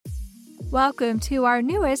Welcome to our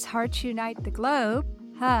newest Hearts Unite the Globe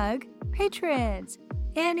Hug patrons.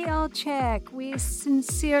 Annie Olchek, we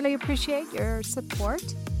sincerely appreciate your support.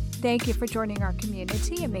 Thank you for joining our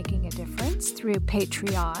community and making a difference through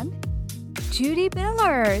Patreon. Judy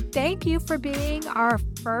Miller, thank you for being our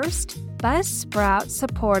first Buzzsprout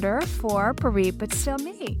supporter for Bereaved But Still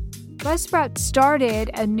Me. Buzzsprout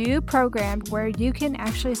started a new program where you can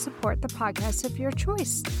actually support the podcast of your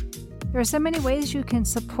choice. There are so many ways you can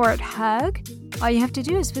support HUG. All you have to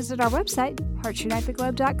do is visit our website,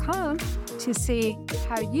 heartsunitetheglobe.com, to see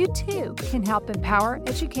how you too can help empower,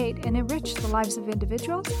 educate, and enrich the lives of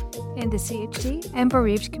individuals in the CHD and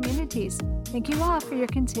bereaved communities. Thank you all for your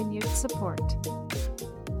continued support.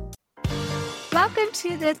 Welcome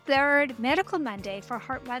to the third Medical Monday for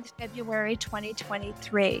Heart Month, February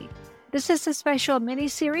 2023. This is a special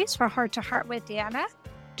mini-series for Heart to Heart with Deanna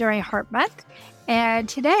during Heart Month. And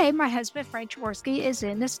today, my husband, Frank Jaworski, is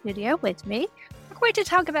in the studio with me. We're going to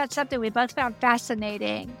talk about something we both found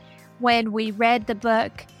fascinating when we read the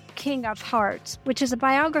book King of Hearts, which is a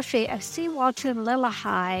biography of C. Walton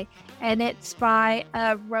Lillehei, and it's by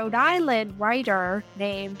a Rhode Island writer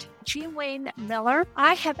named Jean Wayne Miller.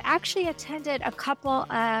 I have actually attended a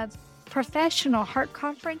couple of professional heart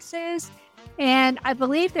conferences, and I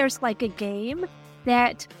believe there's like a game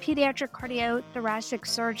that pediatric cardiothoracic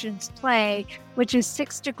surgeons play, which is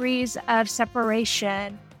 6 degrees of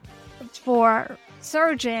separation for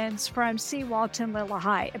surgeons from C. Walton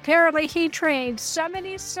Lillehei. Apparently, he trained so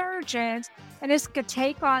many surgeons, and it's a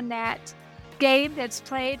take on that game that's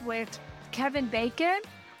played with Kevin Bacon,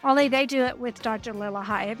 only they do it with Dr.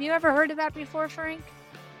 Lillehei. Have you ever heard of that before, Frank?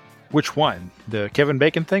 Which one? The Kevin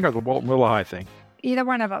Bacon thing or the Walton Lillehei thing? Either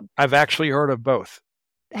one of them. I've actually heard of both.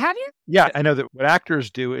 Have you? Yeah, I know that what actors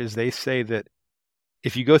do is they say that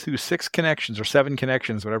if you go through 6 connections or 7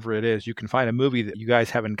 connections, whatever it is, you can find a movie that you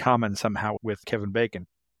guys have in common somehow with Kevin Bacon.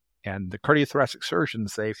 And the cardiothoracic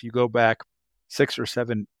surgeons say if you go back 6 or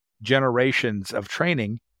 7 generations of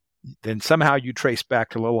training, then somehow you trace back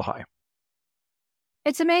to Lillehei.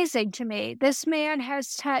 It's amazing to me. This man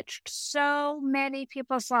has touched so many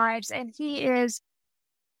people's lives, and he is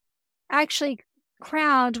actually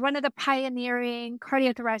crowned one of the pioneering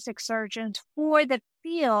cardiothoracic surgeons for the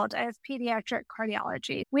field of pediatric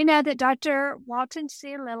cardiology. We know that Dr. Walton C.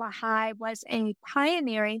 Lillehei was a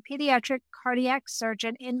pioneering pediatric cardiac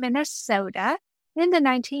surgeon in Minnesota in the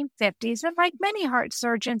 1950s, and like many heart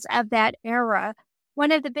surgeons of that era,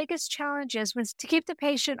 one of the biggest challenges was to keep the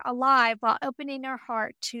patient alive while opening their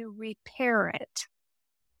heart to repair it.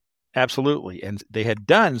 Absolutely. And they had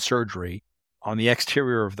done surgery on the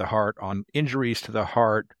exterior of the heart, on injuries to the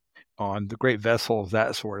heart, on the great vessels,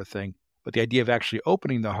 that sort of thing. But the idea of actually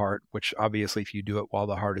opening the heart, which obviously if you do it while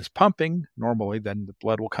the heart is pumping, normally then the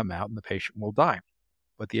blood will come out and the patient will die.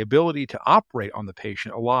 But the ability to operate on the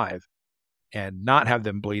patient alive and not have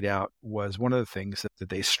them bleed out was one of the things that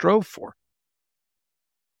they strove for.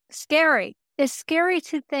 Scary. It's scary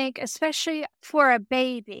to think, especially for a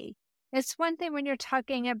baby. It's one thing when you're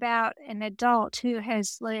talking about an adult who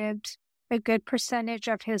has lived a good percentage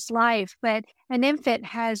of his life, but an infant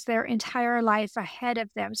has their entire life ahead of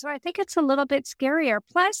them. So I think it's a little bit scarier.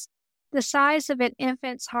 Plus, the size of an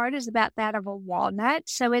infant's heart is about that of a walnut,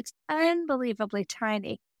 so it's unbelievably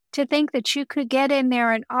tiny. To think that you could get in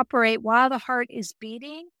there and operate while the heart is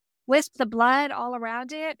beating with the blood all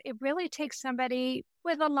around it, it really takes somebody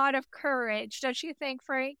with a lot of courage. Don't you think,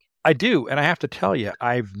 Frank? I do. And I have to tell you,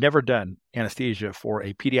 I've never done anesthesia for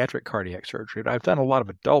a pediatric cardiac surgery, but I've done a lot of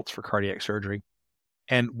adults for cardiac surgery.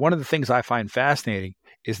 And one of the things I find fascinating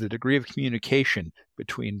is the degree of communication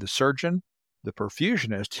between the surgeon, the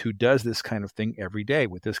perfusionist who does this kind of thing every day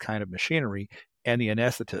with this kind of machinery, and the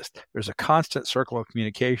anesthetist. There's a constant circle of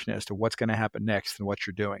communication as to what's going to happen next and what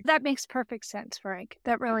you're doing. That makes perfect sense, Frank.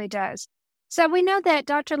 That really does. So we know that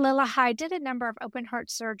Dr. Lillehei did a number of open heart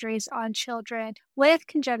surgeries on children with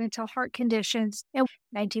congenital heart conditions in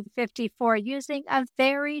 1954 using a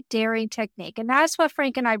very daring technique. And that's what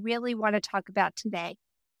Frank and I really want to talk about today.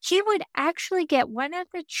 He would actually get one of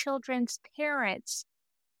the children's parents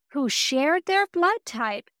who shared their blood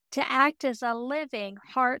type to act as a living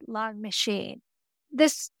heart-lung machine.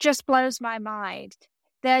 This just blows my mind.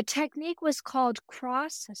 The technique was called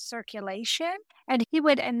cross-circulation, and he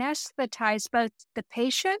would anesthetize both the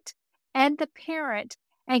patient and the parent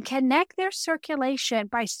and connect their circulation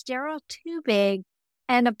by sterile tubing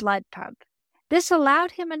and a blood pump. This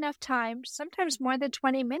allowed him enough time, sometimes more than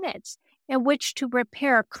 20 minutes, in which to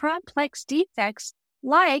repair complex defects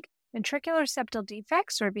like ventricular septal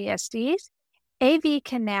defects, or VSDs, AV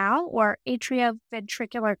canal, or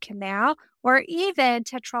atrioventricular canal, or even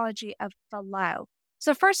tetralogy of Fallot.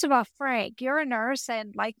 So first of all, Frank, you're a nurse,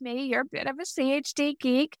 and like me, you're a bit of a CHD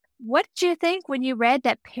geek. What did you think when you read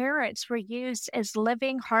that parents were used as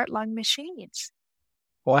living heart-lung machines?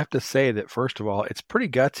 Well, I have to say that, first of all, it's pretty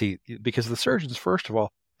gutsy because the surgeons, first of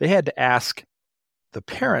all, they had to ask the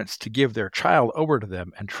parents to give their child over to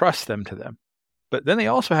them and trust them to them. But then they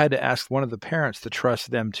also had to ask one of the parents to trust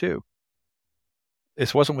them too.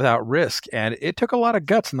 This wasn't without risk, and it took a lot of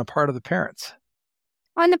guts on the part of the parents.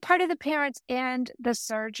 On the part of the parents and the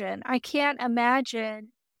surgeon, I can't imagine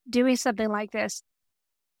doing something like this.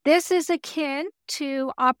 This is akin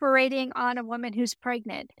to operating on a woman who's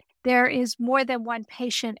pregnant. There is more than one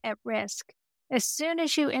patient at risk. As soon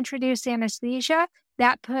as you introduce anesthesia,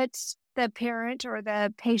 that puts the parent or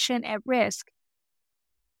the patient at risk.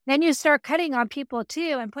 Then you start cutting on people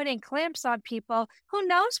too and putting clamps on people. Who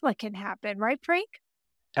knows what can happen, right, Frank?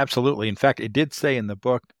 Absolutely. In fact, it did say in the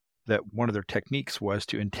book that one of their techniques was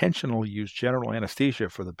to intentionally use general anesthesia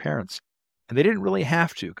for the parents. And they didn't really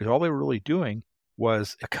have to, because all they were really doing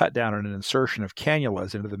was a cut down and an insertion of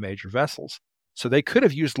cannulas into the major vessels. So they could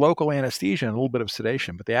have used local anesthesia and a little bit of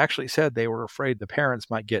sedation, but they actually said they were afraid the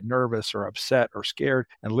parents might get nervous or upset or scared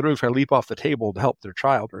and literally try to leap off the table to help their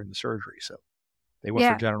child during the surgery. So they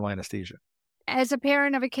went for general anesthesia. As a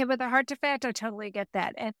parent of a kid with a heart defect, I totally get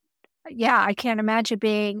that. And yeah, I can't imagine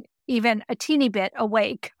being even a teeny bit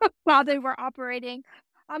awake while they were operating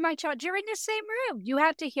on my child. You're in the same room. You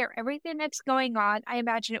have to hear everything that's going on. I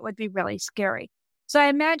imagine it would be really scary. So I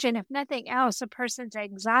imagine, if nothing else, a person's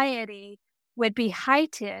anxiety would be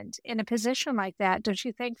heightened in a position like that. Don't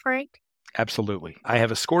you think, Frank? Absolutely. I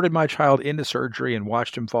have escorted my child into surgery and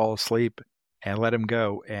watched him fall asleep and let him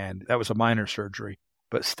go. And that was a minor surgery.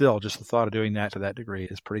 But still, just the thought of doing that to that degree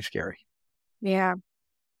is pretty scary. Yeah.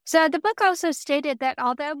 So the book also stated that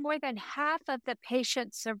although more than half of the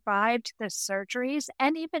patients survived the surgeries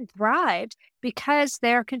and even thrived because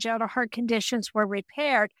their congenital heart conditions were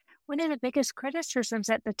repaired, one of the biggest criticisms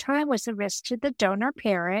at the time was the risk to the donor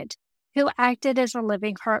parent who acted as a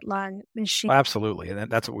living heart-lung machine. Well, absolutely. And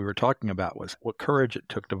that's what we were talking about, was what courage it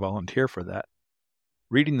took to volunteer for that.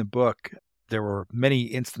 Reading the book, there were many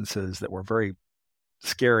instances that were very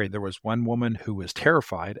scary. There was one woman who was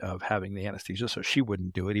terrified of having the anesthesia, so she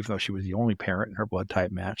wouldn't do it, even though she was the only parent and her blood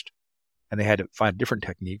type matched. And they had to find a different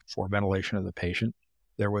technique for ventilation of the patient.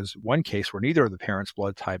 There was one case where neither of the parents'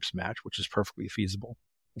 blood types matched, which is perfectly feasible.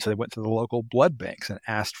 And so they went to the local blood banks and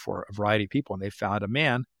asked for a variety of people, and they found a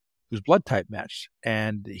man whose blood type matched.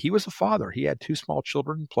 And he was a father. He had 2 small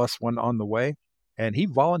children plus one on the way, and he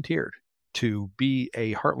volunteered to be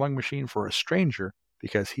a heart-lung machine for a stranger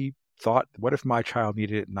because he thought, what if my child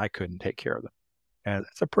needed it and I couldn't take care of them? And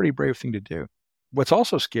that's a pretty brave thing to do. What's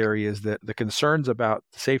also scary is that the concerns about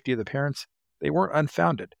the safety of the parents, they weren't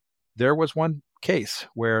unfounded. There was one case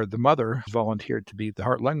where the mother volunteered to be the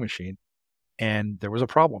heart-lung machine, and there was a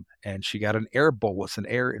problem, and she got an air bolus, an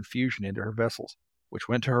air infusion into her vessels, which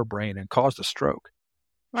went to her brain and caused a stroke.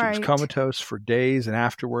 She was comatose for days, and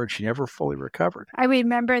afterwards she never fully recovered. I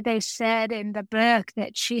remember they said in the book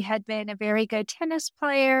that she had been a very good tennis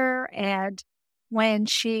player, and when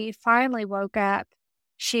she finally woke up,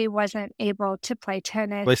 she wasn't able to play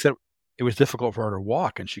tennis. They said it was difficult for her to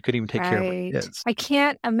walk, and she couldn't even take care of her kids. I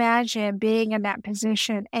can't imagine being in that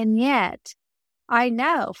position, and yet I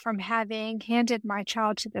know from having handed my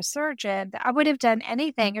child to the surgeon that I would have done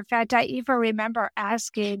anything. In fact, I even remember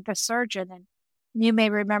asking the surgeon, and you may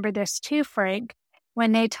remember this too, Frank,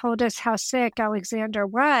 when they told us how sick Alexander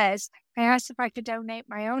was, I asked if I could donate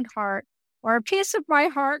my own heart or a piece of my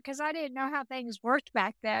heart because I didn't know how things worked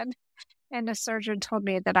back then. And the surgeon told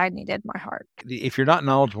me that I needed my heart. If you're not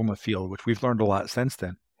knowledgeable in the field, which we've learned a lot since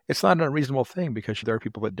then, it's not an unreasonable thing because there are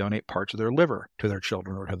people that donate parts of their liver to their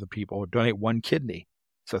children or to the people, or donate one kidney.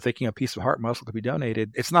 So thinking a piece of heart muscle could be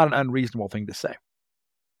donated, it's not an unreasonable thing to say.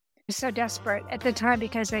 So desperate at the time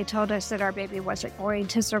because they told us that our baby wasn't going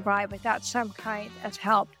to survive without some kind of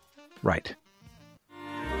help. Right.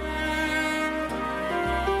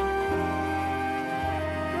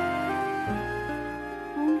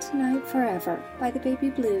 Home Tonight Forever by the Baby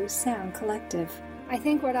Blue Sound Collective. I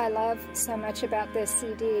think what I love so much about this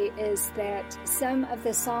CD is that some of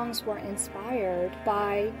the songs were inspired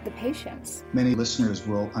by the patients. Many listeners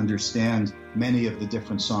will understand many of the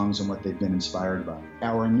different songs and what they've been inspired by.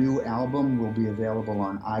 Our new album will be available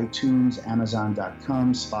on iTunes,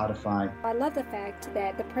 Amazon.com, Spotify. I love the fact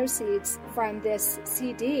that the proceeds from this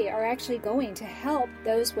CD are actually going to help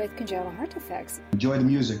those with congenital heart defects. Enjoy the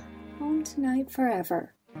music. Home Tonight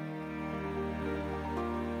Forever.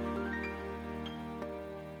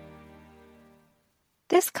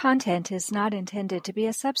 This content is not intended to be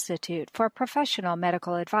a substitute for professional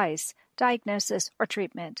medical advice. diagnosis, or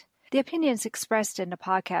treatment. The opinions expressed in the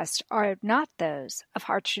podcast are not those of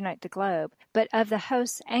Hearts Unite the Globe, but of the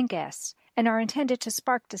hosts and guests, and are intended to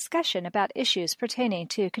spark discussion about issues pertaining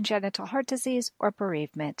to congenital heart disease or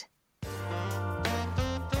bereavement.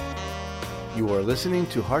 You are listening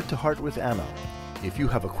to Heart with Anna. If you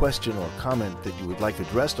have a question or comment that you would like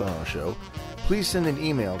addressed on our show, please send an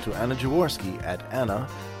email to Anna Jaworski at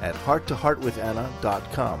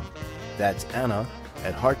anna@hearttoheartwithanna.com. That's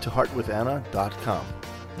anna@hearttoheartwithanna.com.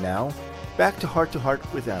 Now, back to Heart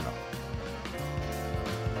with Anna.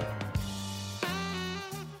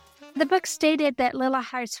 The book stated that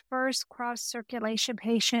Lillehei's first cross-circulation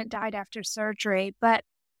patient died after surgery, but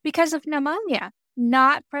because of pneumonia,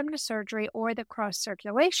 not from the surgery or the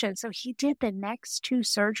cross-circulation. So he did the next two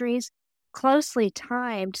surgeries closely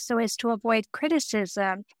timed so as to avoid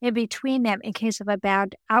criticism in between them in case of a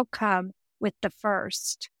bad outcome with the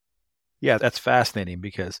first. Yeah, that's fascinating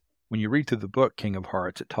because when you read through the book, King of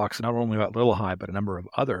Hearts, it talks not only about Lillehei, but a number of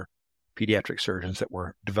other pediatric surgeons that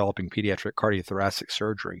were developing pediatric cardiothoracic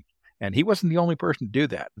surgery. And he wasn't the only person to do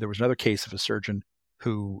that. There was another case of a surgeon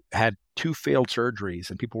who had two failed surgeries,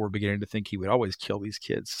 and people were beginning to think he would always kill these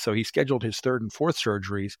kids. So he scheduled his third and fourth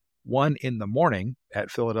surgeries, one in the morning at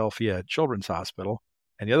Philadelphia Children's Hospital,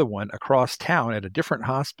 and the other one across town at a different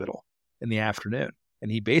hospital in the afternoon. And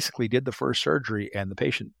he basically did the first surgery, and the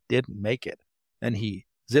patient didn't make it. Then he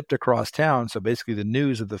zipped across town, so basically the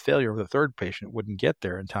news of the failure of the third patient wouldn't get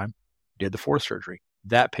there in time. Did the fourth surgery.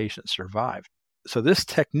 That patient survived. So this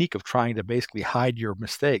technique of trying to basically hide your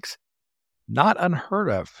mistakes, not unheard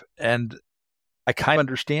of. And I kind of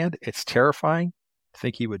understand. It's terrifying to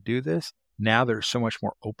think he would do this. Now there's so much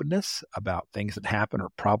more openness about things that happen or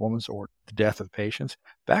problems or the death of patients.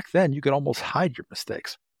 Back then, you could almost hide your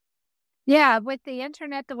mistakes. Yeah, with the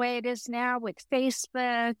internet the way it is now, with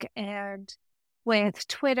Facebook and with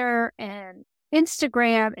Twitter and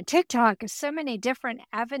Instagram and TikTok, so many different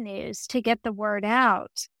avenues to get the word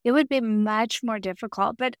out. It would be much more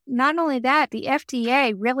difficult. But not only that, the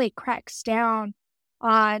FDA really cracks down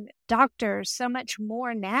on doctors so much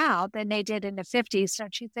more now than they did in the 50s,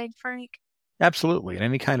 don't you think, Frank? Absolutely. And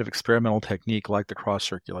any kind of experimental technique like the cross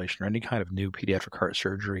circulation or any kind of new pediatric heart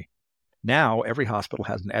surgery, now every hospital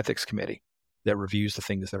has an ethics committee that reviews the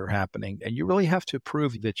things that are happening. And you really have to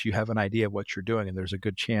prove that you have an idea of what you're doing, and there's a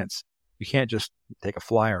good chance. You can't just take a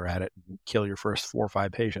flyer at it and kill your first 4 or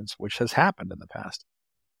 5 patients, which has happened in the past.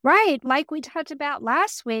 Right, like we talked about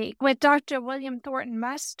last week with Dr. William Thornton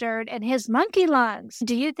Mustard and his monkey lungs.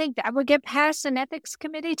 Do you think that would get past an ethics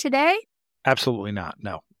committee today? Absolutely not,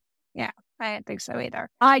 no. Yeah, I don't think so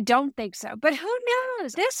either. I don't think so, but who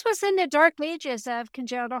knows? This was in the dark ages of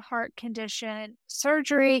congenital heart condition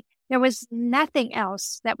surgery. There was nothing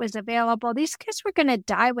else that was available. These kids were going to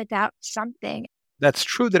die without something. That's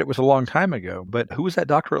true that it was a long time ago, but who was that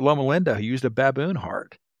doctor at Loma Linda who used a baboon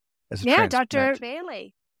heart as a transplant? Dr.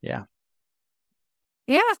 Bailey. Yeah.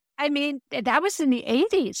 Yeah, I mean, that was in the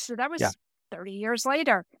 80s, so that was 30 years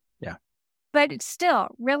later. Yeah. But it's still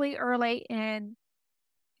really early in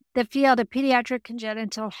the field of pediatric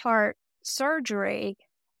congenital heart surgery.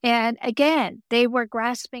 And again, they were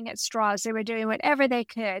grasping at straws. They were doing whatever they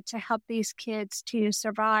could to help these kids to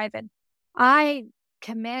survive. And I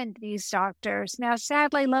commend these doctors. Now,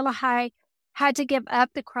 sadly, Lillehei had to give up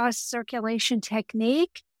the cross-circulation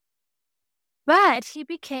technique, but he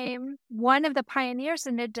became one of the pioneers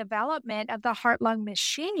in the development of the heart-lung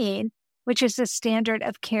machine, which is the standard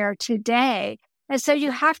of care today. And so you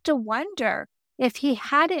have to wonder if he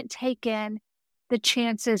hadn't taken the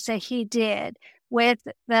chances that he did with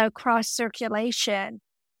the cross-circulation,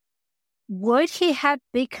 would he have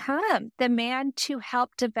become the man to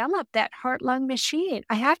help develop that heart-lung machine?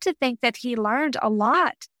 I have to think that he learned a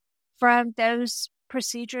lot from those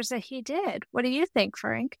procedures that he did. What do you think,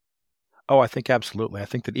 Frank? Oh, I think absolutely. I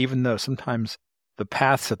think that even though sometimes the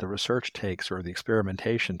paths that the research takes or the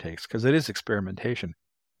experimentation takes, because it is experimentation,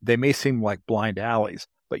 they may seem like blind alleys,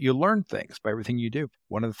 but you learn things by everything you do.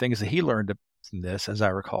 One of the things that he learned from this, as I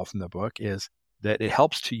recall from the book, is that it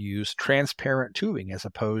helps to use transparent tubing as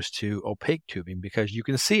opposed to opaque tubing because you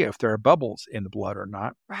can see if there are bubbles in the blood or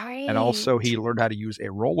not. Right. And also he learned how to use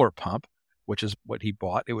a roller pump, which is what he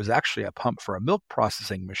bought. It was actually a pump for a milk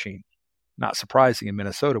processing machine. Not surprising in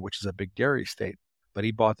Minnesota, which is a big dairy state, but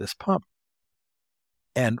he bought this pump.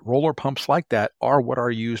 And roller pumps like that are what are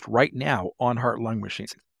used right now on heart-lung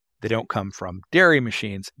machines. They don't come from dairy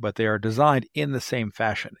machines, but they are designed in the same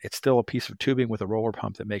fashion. It's still a piece of tubing with a roller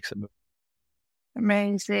pump that makes it move.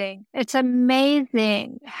 Amazing. It's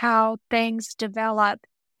amazing how things develop.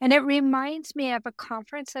 And it reminds me of a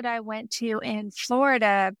conference that I went to in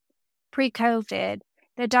Florida pre-COVID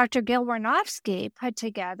that Dr. Gil Wernovsky put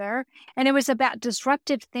together, and it was about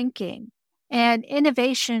disruptive thinking and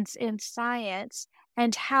innovations in science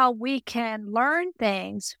and how we can learn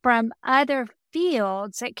things from other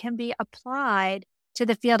fields that can be applied to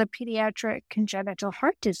the field of pediatric congenital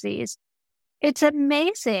heart disease. It's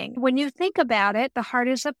amazing. When you think about it, the heart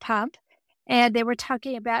is a pump, and they were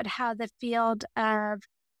talking about how the field of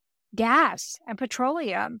gas and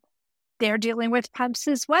petroleum, they're dealing with pumps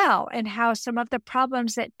as well, and how some of the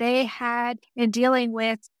problems that they had in dealing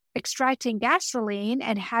with extracting gasoline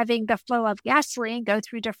and having the flow of gasoline go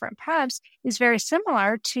through different pumps is very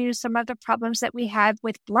similar to some of the problems that we have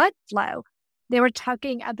with blood flow. They were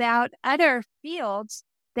talking about other fields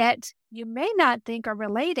that you may not think are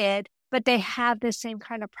related, but they have the same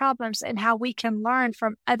kind of problems, and how we can learn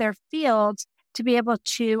from other fields to be able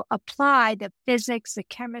to apply the physics, the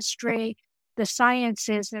chemistry, the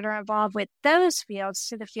sciences that are involved with those fields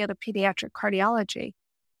to the field of pediatric cardiology.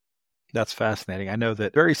 That's fascinating. I know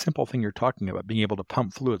that very simple thing you're talking about, being able to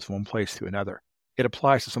pump fluids from one place to another. It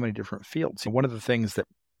applies to so many different fields. And one of the things that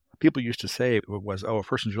people used to say was, oh, a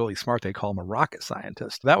person's really smart, they call them a rocket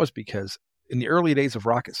scientist. That was because in the early days of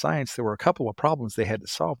rocket science, there were a couple of problems they had to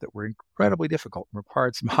solve that were incredibly difficult and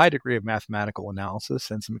required some high degree of mathematical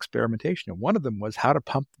analysis and some experimentation. And one of them was how to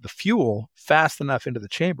pump the fuel fast enough into the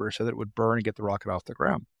chamber so that it would burn and get the rocket off the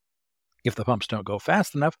ground. If the pumps don't go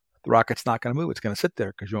fast enough, the rocket's not going to move. It's going to sit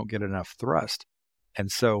there because you won't get enough thrust.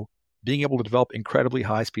 And so being able to develop incredibly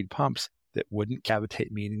high-speed pumps that wouldn't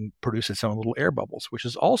cavitate, meaning produce its own little air bubbles, which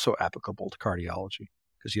is also applicable to cardiology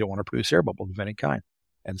because you don't want to produce air bubbles of any kind.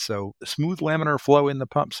 And so the smooth laminar flow in the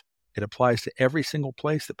pumps, it applies to every single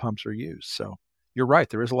place that pumps are used. So you're right,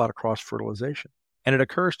 there is a lot of cross-fertilization. And it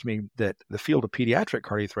occurs to me that the field of pediatric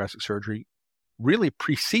cardiothoracic surgery really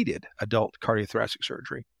preceded adult cardiothoracic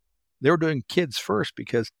surgery. They were doing kids first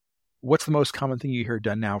because what's the most common thing you hear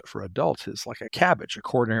done now for adults is like a CABG, a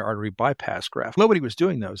coronary artery bypass graft. Nobody was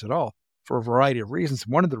doing those at all for a variety of reasons.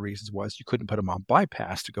 One of the reasons was you couldn't put them on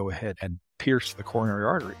bypass to go ahead and pierce the coronary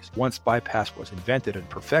arteries. Once bypass was invented and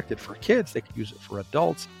perfected for kids, they could use it for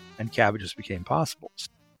adults, and CABGs became possible.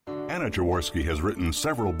 Anna Jaworski has written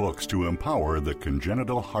several books to empower the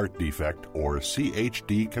congenital heart defect, or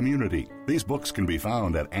CHD, community. These books can be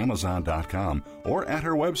found at Amazon.com or at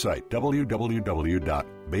her website,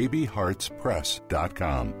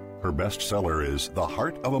 www.babyheartspress.com. Her bestseller is The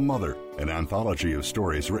Heart of a Mother, an anthology of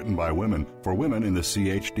stories written by women for women in the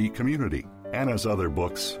CHD community. Anna's other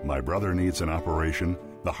books, My Brother Needs an Operation,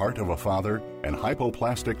 The Heart of a Father, and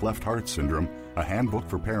Hypoplastic Left Heart Syndrome, a handbook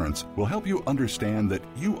for parents, will help you understand that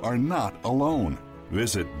you are not alone.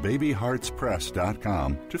 Visit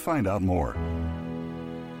babyheartspress.com to find out more.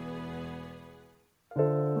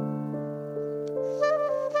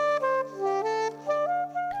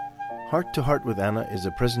 Heart to Heart with Anna is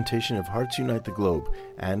a presentation of Hearts Unite the Globe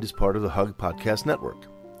and is part of the Hug Podcast Network.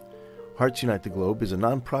 Hearts Unite the Globe is a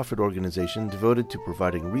non-profit organization devoted to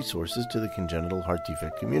providing resources to the congenital heart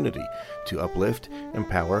defect community to uplift,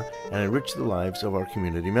 empower, and enrich the lives of our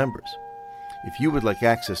community members. If you would like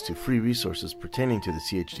access to free resources pertaining to the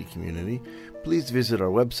CHD community, please visit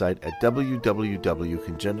our website at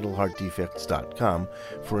www.congenitalheartdefects.com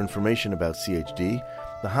for information about CHD,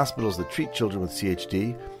 the hospitals that treat children with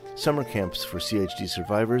CHD, summer camps for CHD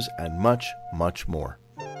survivors, and much, much more.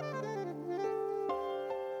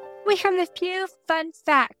 We have a few fun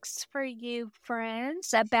facts for you,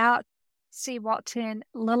 friends, about Seawalton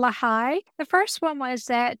Lillehei. The first one was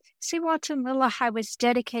that Seawalton Lillehei was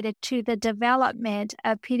dedicated to the development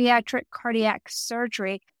of pediatric cardiac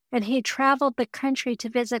surgery, and he traveled the country to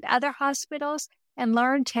visit other hospitals and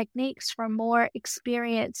learn techniques from more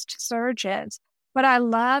experienced surgeons. What I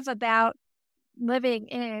love about living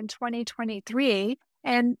in 2023,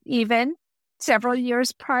 and even several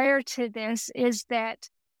years prior to this, is that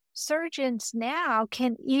surgeons now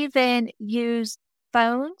can even use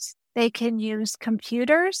phones. They can use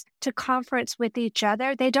computers to conference with each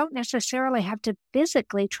other. They don't necessarily have to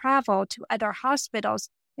physically travel to other hospitals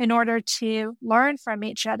in order to learn from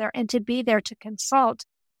each other and to be there to consult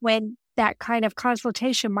when that kind of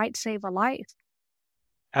consultation might save a life.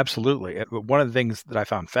 Absolutely. One of the things that I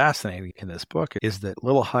found fascinating in this book is that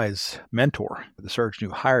Lillehei's mentor, the surgeon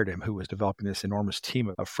who hired him, who was developing this enormous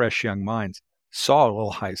team of fresh young minds, saw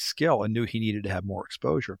Lillehei's skill and knew he needed to have more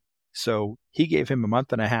exposure. So he gave him a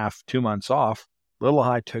month and a half, 2 months off.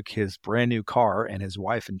 Lillehei took his brand new car and his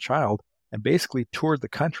wife and child and basically toured the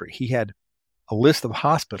country. He had a list of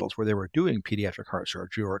hospitals where they were doing pediatric heart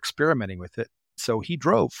surgery or experimenting with it. So he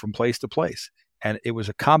drove from place to place. And it was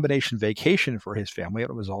a combination vacation for his family.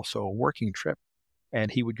 It was also a working trip.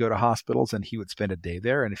 And he would go to hospitals and he would spend a day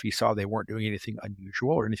there. And if he saw they weren't doing anything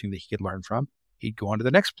unusual or anything that he could learn from, he'd go on to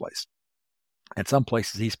the next place. At some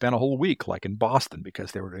places, he spent a whole week, like in Boston,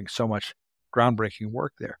 because they were doing so much groundbreaking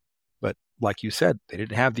work there. But like you said, they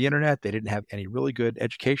didn't have the internet. They didn't have any really good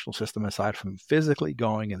educational system aside from physically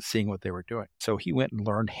going and seeing what they were doing. So he went and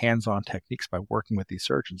learned hands-on techniques by working with these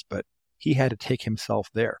surgeons, but he had to take himself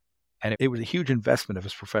there. And it was a huge investment of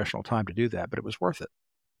his professional time to do that, but it was worth it.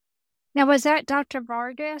 Now, was that Dr.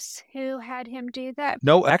 Vargas who had him do that?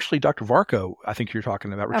 No, actually, Dr. Varco, I think you're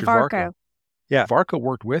talking about Richard Varco. Yeah, Varco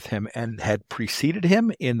worked with him and had preceded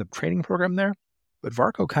him in the training program there. But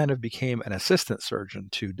Varco kind of became an assistant surgeon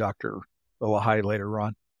to Dr. Lillehei later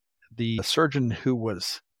on. The surgeon who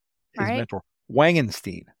was his mentor,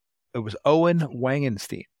 Wangenstein. It was Owen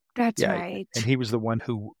Wangenstein. That's right. And he was the one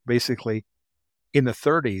who basically, in the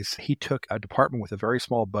 30s, he took a department with a very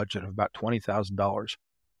small budget of about $20,000,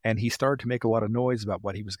 and he started to make a lot of noise about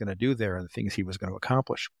what he was going to do there and the things he was going to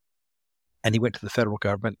accomplish. And he went to the federal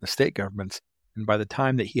government and the state governments, and by the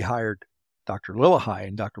time that he hired Dr. Lillehei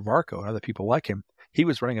and Dr. Varco and other people like him, he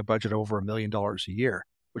was running a budget over $1 million a year,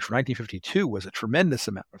 which for 1952 was a tremendous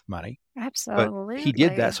amount of money. Absolutely. But he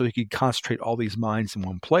did that so he could concentrate all these minds in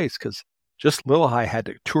one place, because just Lillehei had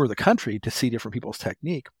to tour the country to see different people's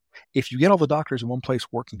technique. If you get all the doctors in one place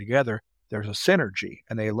working together, there's a synergy,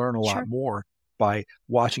 and they learn a lot more by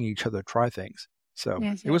watching each other try things. So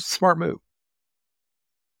it was a smart move.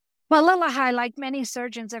 Well, Lillehei, like many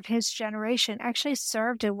surgeons of his generation, actually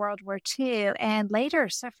served in World War II and later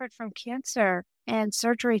suffered from cancer and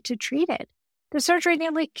surgery to treat it. The surgery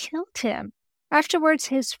nearly killed him. Afterwards,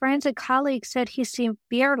 his friends and colleagues said he seemed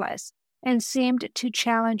fearless and seemed to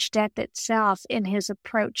challenge death itself in his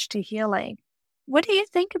approach to healing. What do you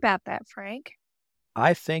think about that, Frank?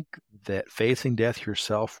 I think that facing death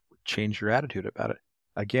yourself would change your attitude about it.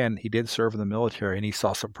 Again, he did serve in the military, and he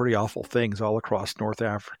saw some pretty awful things all across North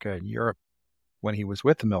Africa and Europe when he was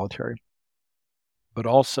with the military. But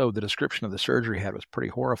also, the description of the surgery he had was pretty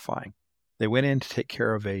horrifying. They went in to take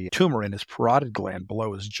care of a tumor in his parotid gland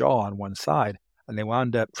below his jaw on one side, and they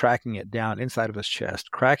wound up tracking it down inside of his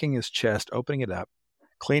chest, cracking his chest, opening it up,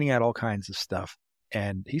 cleaning out all kinds of stuff.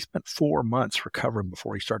 And he spent 4 months recovering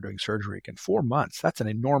before he started doing surgery again. 4 months, that's an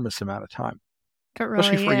enormous amount of time. It really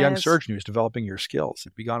Especially for a young is. surgeon who's developing your skills.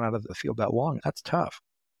 If you've gone out of the field that long, that's tough.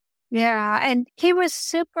 Yeah, and he was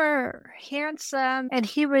super handsome and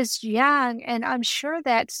he was young, and I'm sure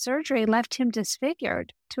that surgery left him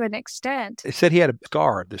disfigured to an extent. They said he had a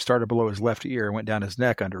scar that started below his left ear and went down his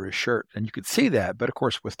neck under his shirt. And you could see that, but of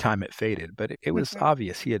course, with time it faded. But it was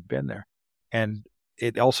obvious he had been there. And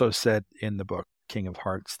it also said in the book, King of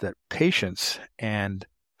Hearts, that patients and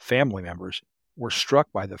family members were struck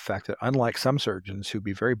by the fact that unlike some surgeons who'd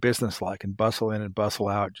be very businesslike and bustle in and bustle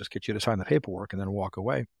out, just get you to sign the paperwork and then walk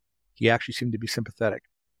away, he actually seemed to be sympathetic.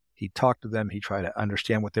 He talked to them. He tried to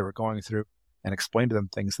understand what they were going through and explain to them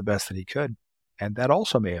things the best that he could. And that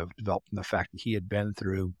also may have developed from the fact that he had been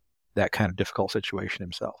through that kind of difficult situation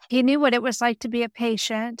himself. He knew what it was like to be a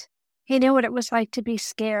patient. He knew what it was like to be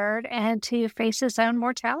scared and to face his own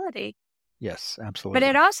mortality. Yes, absolutely. But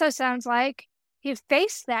it also sounds like he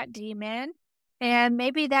faced that demon, and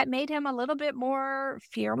maybe that made him a little bit more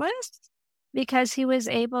fearless because he was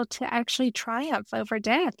able to actually triumph over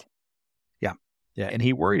death. Yeah, and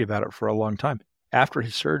he worried about it for a long time. After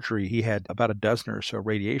his surgery, he had about a dozen or so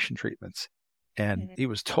radiation treatments, and he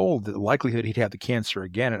was told that the likelihood he'd have the cancer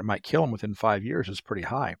again and it might kill him within 5 years is pretty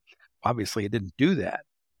high. Obviously, it didn't do that,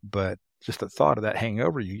 but just the thought of that hanging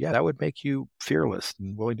over you, that would make you fearless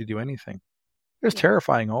and willing to do anything. It was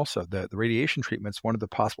terrifying also. The radiation treatments, one of the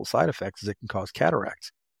possible side effects is it can cause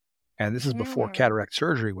cataracts. And this is before cataract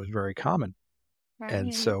surgery was very common. Right.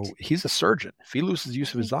 And so he's a surgeon. If he loses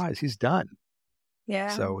use of his eyes, he's done. Yeah.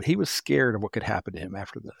 So he was scared of what could happen to him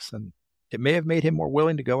after this. And it may have made him more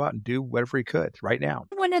willing to go out and do whatever he could right now.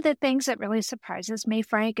 One of the things that really surprises me,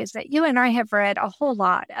 Frank, is that you and I have read a whole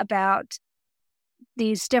lot about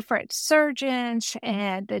these different surgeons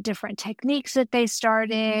and the different techniques that they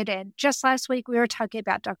started. And just last week, we were talking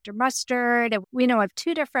about Dr. Mustard. And we know of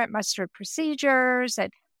 2 different Mustard procedures.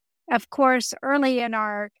 And of course, early in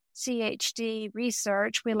our CHD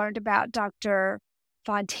research, we learned about Dr.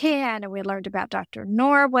 Fontan and we learned about Dr.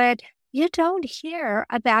 Norwood. You don't hear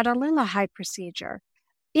about a Lillehei procedure.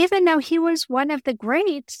 Even though he was one of the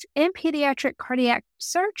greats in pediatric cardiac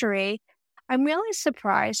surgery, I'm really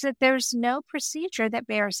surprised that there's no procedure that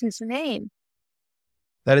bears his name.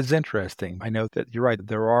 That is interesting. I know that you're right, that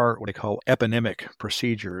there are what they call eponymic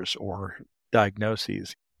procedures or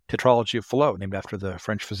diagnoses. Tetralogy of Fallot, named after the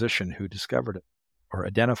French physician who discovered it or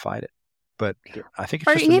identified it. but I think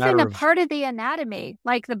it's or just a even matter a part of the anatomy,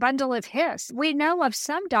 like the bundle of His. We know of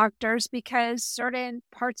some doctors because certain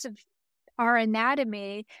parts of our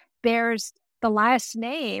anatomy bears the last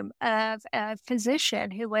name of a physician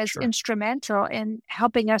who was instrumental in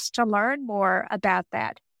helping us to learn more about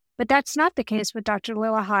that. But that's not the case with Dr.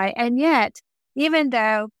 Lillehei. And yet, even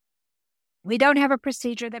though we don't have a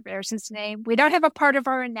procedure that bears his name, we don't have a part of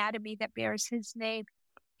our anatomy that bears his name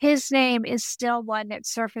is still one that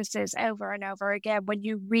surfaces over and over again when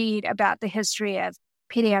you read about the history of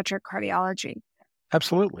pediatric cardiology.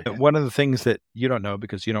 Absolutely. One of the things that you don't know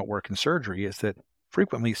because you don't work in surgery is that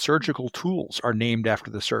frequently surgical tools are named after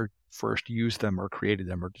the surgeon first used them or created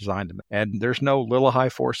them or designed them. And there's no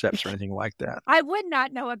Lillehei forceps or anything like that. I would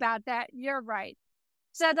not know about that. You're right.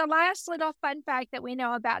 So the last little fun fact that we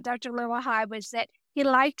know about Dr. Lillehei was that he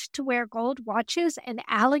liked to wear gold watches and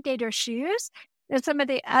alligator shoes. And some of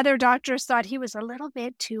the other doctors thought he was a little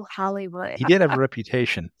bit too Hollywood. He did have a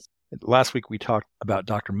reputation. Last week we talked about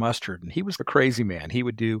Dr. Mustard, and he was a crazy man. He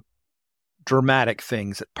would do dramatic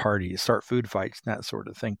things at parties, start food fights, and that sort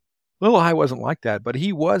of thing. Lillehei wasn't like that, but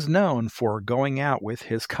he was known for going out with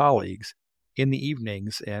his colleagues in the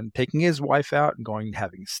evenings and taking his wife out and going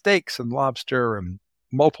having steaks and lobster and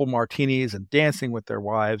multiple martinis and dancing with their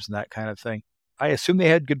wives and that kind of thing. I assume they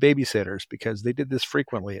had good babysitters because they did this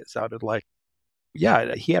frequently. It sounded like,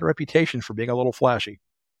 yeah, he had a reputation for being a little flashy.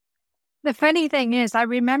 The funny thing is, I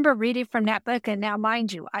remember reading from that book, and now,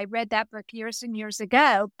 mind you, I read that book years and years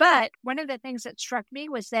ago, but one of the things that struck me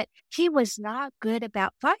was that he was not good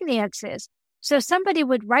about finances. So somebody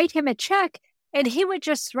would write him a check, and he would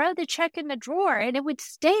just throw the check in the drawer, and it would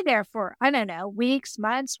stay there for, I don't know, weeks,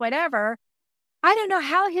 months, whatever. I don't know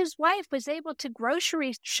how his wife was able to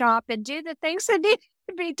grocery shop and do the things that needed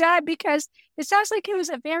to be done because it sounds like he was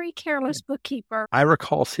a very careless bookkeeper. I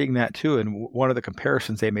recall seeing that too. And one of the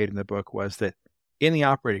comparisons they made in the book was that in the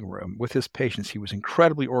operating room with his patients, he was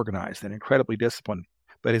incredibly organized and incredibly disciplined,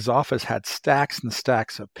 but his office had stacks and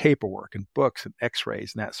stacks of paperwork and books and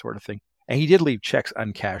x-rays and that sort of thing. And he did leave checks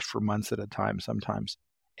uncashed for months at a time sometimes.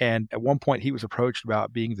 And at one point he was approached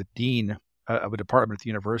about being the dean of a department at the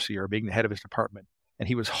university or being the head of his department. And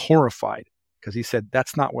he was horrified because he said,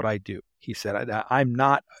 that's not what I do. He said, I'm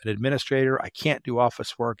not an administrator. I can't do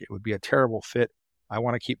office work. It would be a terrible fit. I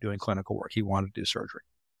want to keep doing clinical work. He wanted to do surgery.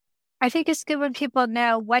 I think it's good when people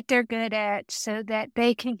know what they're good at so that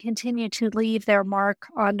they can continue to leave their mark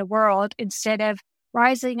on the world instead of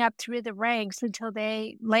rising up through the ranks until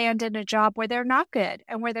they land in a job where they're not good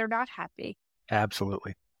and where they're not happy.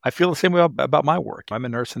 Absolutely. I feel the same way about my work. I'm a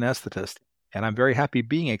nurse anesthetist. And I'm very happy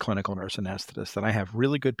being a clinical nurse anesthetist, and I have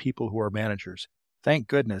really good people who are managers. Thank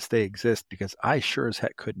goodness they exist because I sure as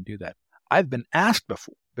heck couldn't do that. I've been asked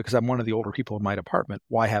before, because I'm one of the older people in my department,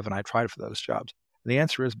 why haven't I tried for those jobs? And the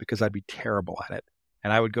answer is because I'd be terrible at it.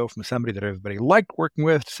 And I would go from somebody that everybody liked working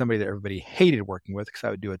with to somebody that everybody hated working with because I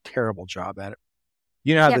would do a terrible job at it.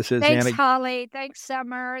 You know how this is, Thanks, Anna. Holly. Thanks,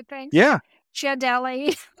 Summer. Thanks,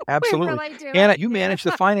 Chandeli. Absolutely. Really Anna, you manage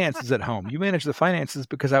the finances at home. You manage the finances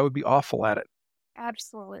because I would be awful at it.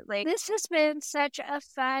 Absolutely. This has been such a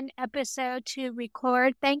fun episode to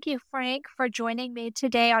record. Thank you, Frank, for joining me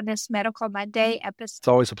today on this Medical Monday episode. It's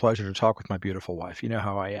always a pleasure to talk with my beautiful wife. You know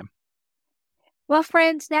how I am. Well,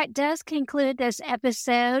 friends, that does conclude this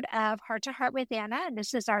episode of Heart to Heart with Anna. And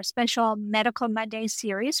this is our special Medical Monday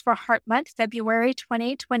series for Heart Month, February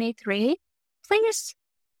 2023. Please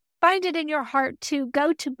find it in your heart to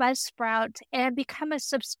go to Buzzsprout and become a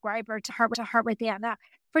subscriber to Heart with Anna.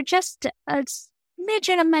 For just a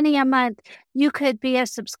smidgen of money a month, you could be a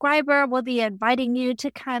subscriber. We'll be inviting you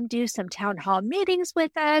to come do some town hall meetings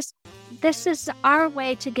with us. This is our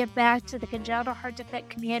way to give back to the congenital heart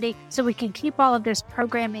defect community so we can keep all of this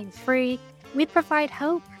programming free. We provide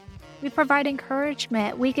hope. We provide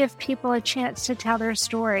encouragement. We give people a chance to tell their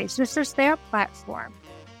stories. This is their platform.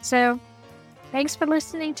 So thanks for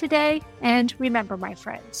listening today. And remember, my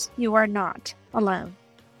friends, you are not alone.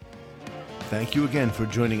 Thank you again for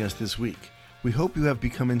joining us this week. We hope you have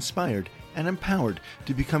become inspired and empowered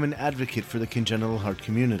to become an advocate for the congenital heart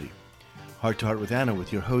community. Heart to Heart with Anna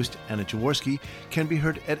with your host, Anna Jaworski, can be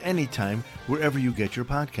heard at any time wherever you get your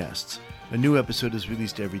podcasts. A new episode is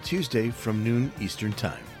released every Tuesday from noon Eastern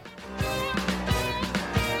Time.